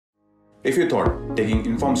If you thought taking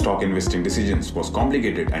informed stock investing decisions was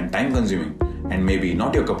complicated and time consuming and maybe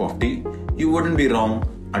not your cup of tea, you wouldn't be wrong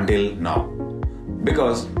until now.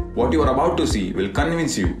 Because what you are about to see will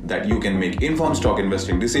convince you that you can make informed stock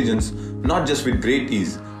investing decisions not just with great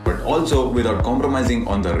ease, but also without compromising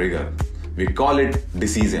on the rigor. We call it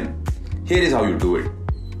DeciZen. Here is how you do it.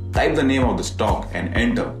 Type the name of the stock and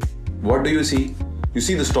enter. What do you see? You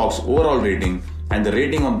see the stock's overall rating and the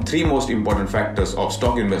rating on three most important factors of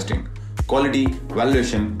stock investing: quality,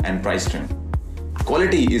 valuation, and price trend.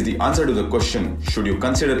 Quality is the answer to the question, should you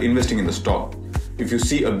consider investing in the stock? If you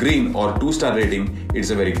see a green or 2-star rating,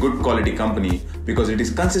 it's a very good quality company because it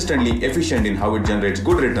is consistently efficient in how it generates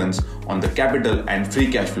good returns on the capital and free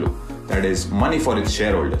cash flow, that is, money for its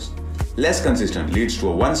shareholders. Less consistent leads to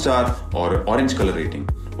a 1-star or orange color rating,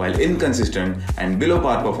 while inconsistent and below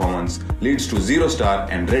par performance leads to 0-star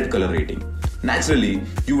and red color rating. Naturally,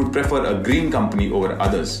 you would prefer a green company over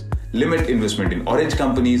others. Limit investment in orange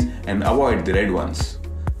companies and avoid the red ones.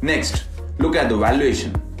 Next, look at the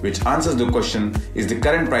valuation, which answers the question, is the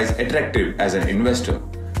current price attractive as an investor?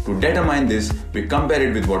 To determine this, we compare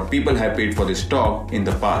it with what people have paid for the stock in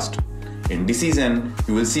the past. In DeciZen,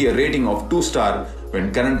 you will see a rating of 2-star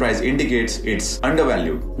when current price indicates it's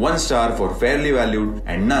undervalued, 1-star for fairly valued,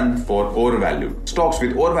 and none for overvalued. Stocks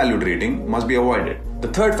with overvalued rating must be avoided. The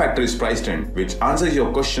third factor is price trend, which answers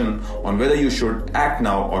your question on whether you should act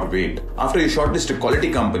now or wait. After you shortlist a quality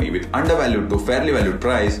company with undervalued to fairly valued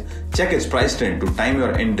price, check its price trend to time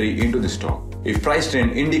your entry into the stock. If price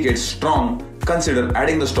trend indicates strong, consider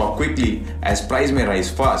adding the stock quickly as price may rise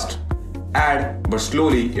fast. Add but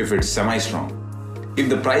slowly if it's semi-strong. If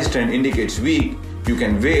the price trend indicates weak, you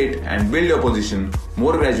can wait and build your position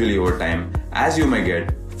more gradually over time as you may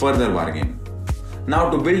get further bargain.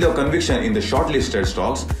 Now to build your conviction in the shortlisted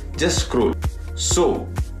stocks, just scroll. So,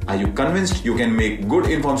 are you convinced you can make good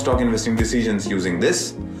informed stock investing decisions using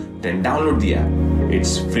this? Then download the app.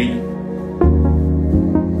 It's free.